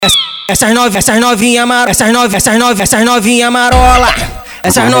novinha marola.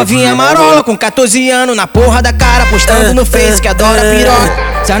 Essas novinha marola com 14 anos na porra da cara, postando no Face que adora piroca.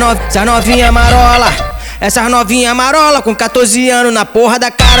 Essas novinha marola. Essas novinha marola com 14 anos na porra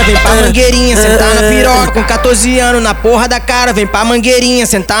da cara, vem pra mangueirinha, sentar na piroca. Com 14 anos na porra da cara, vem pra mangueirinha,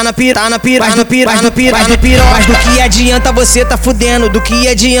 sentar na piroca. Mas do que adianta você tá fudendo, do que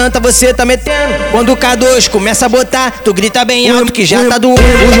adianta você tá metendo? Quando o K2 começa a botar, tu grita bem alto que já tá doendo.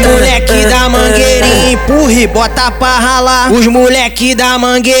 Os moleque da mangueirinha empurra e bota pra ralar. Os moleque da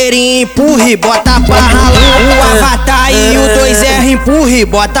mangueirinha empurra e bota pra ralar. O Avatar e o 2R empurra e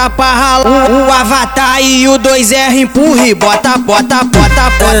bota pra ralar. O Avatar e o 2R empurra e bota pra ralar.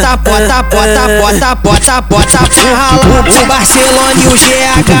 O Barcelona e o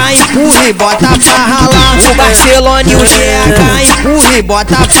GH empurra e bota pra ralar. O Barcelona e o GH empurra e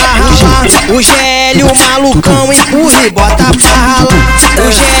bota pra ralar. O GL o malucão empurra e bota pra ralar.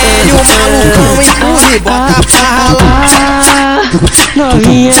 O GL o malucão empurra e bota pra ralar.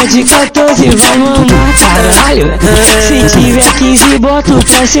 Novinha de 14 vai mamar, caralho. Se tiver 15 boto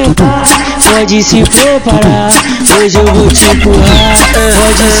pra sentar. Pode se preparar, hoje eu vou te empurrar.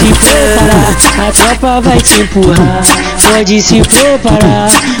 Pode se preparar, a tropa vai te empurrar. Pode se preparar,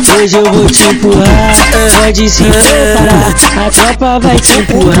 hoje eu vou te empurrar. Pode se preparar, a tropa vai te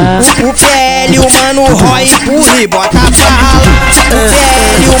empurrar. O PL o mano Roy empurra e bota pra ralar. O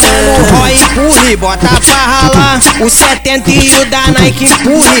PL o mano Roy empurra e bota pra ralar. O 70 e o da Nike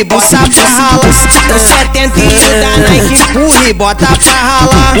empurra e bota pra ralar. O 70 e o da Nike empurra e bota pra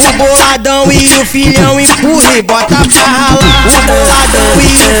ralar. O boladão e o filhão empurra e bota pra ralar. O boladão e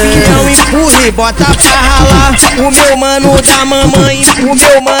o filhão empurra e bota pra ralar. O meu mano da mamãe, o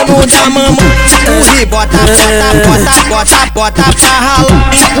meu mano da mamãe empurra e bota pra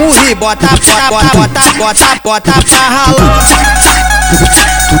ralar. Empurra e bota pra ralar.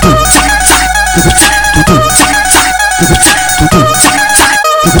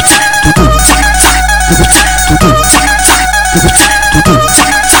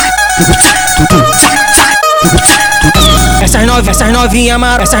 Essas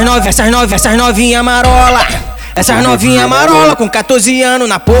novinha marola. Essas novinha marola com 14 anos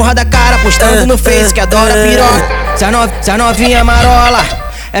na porra da cara, postando no Face que adora piroca. Essas novinha marola.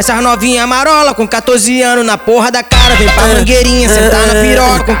 Essas novinha marola com 14 anos na porra da cara, vem pra mangueirinha, sentar na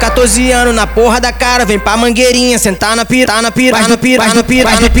piroca. Com 14 anos na porra da cara, vem pra mangueirinha, sentar na piroca.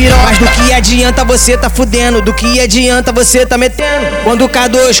 Mas do que adianta você tá fudendo, do que adianta você tá metendo? Quando o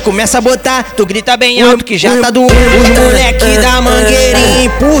K2 começa a botar, tu grita bem alto que já tá doendo. Os moleque da mangueirinha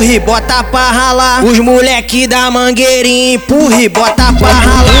empurra e bota pra ralar. Os moleque da mangueirinha empurra e bota pra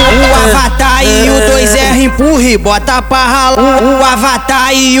ralar. O Avatar e o 2R empurra e bota pra ralar. O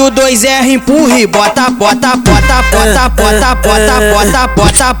Avatar e o 2R empurra e bota pra ralar.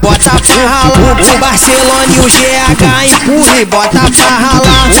 O Barcelona e o GH empurra e bota pra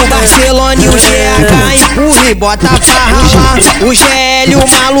ralar. O Barcelona e o GH empurra e bota pra ralar. O GL o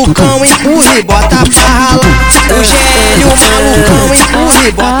malucão empurra e bota pra ralar. O GL o malucão empurra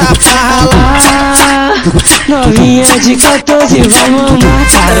e bota pra ralar. Novinha de 14 vai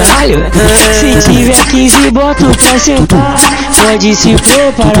mamar, caralho. Se tiver 15 boto pra sentar. Pode se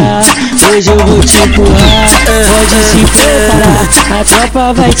preparar, hoje eu vou te empurrar. Pode se preparar, a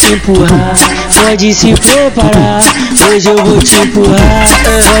tropa vai te empurrar. Pode se preparar, hoje eu vou te empurrar.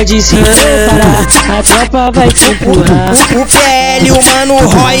 Pode se preparar, a tropa vai te empurrar. O PL o mano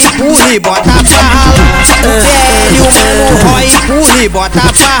Roy empurra e bota pra ralar. O PL o mano Roy empurra e bota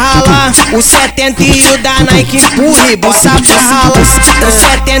pra ralar. O 70 e o da Nike empurra e bota pra ralar. O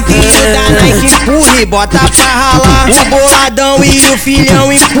 70 e o da Nike empurra e bota pra ralar. O boladão e o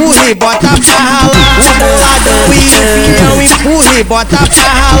filhão empurra e bota pra ralar. O boladão e o filhão empurra e bota pra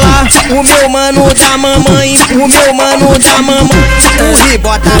ralar. O meu mano da mamãe, o meu mano da mamãe empurra e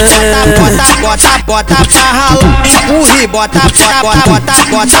bota pra ralar. Empurra e bota pra ralar.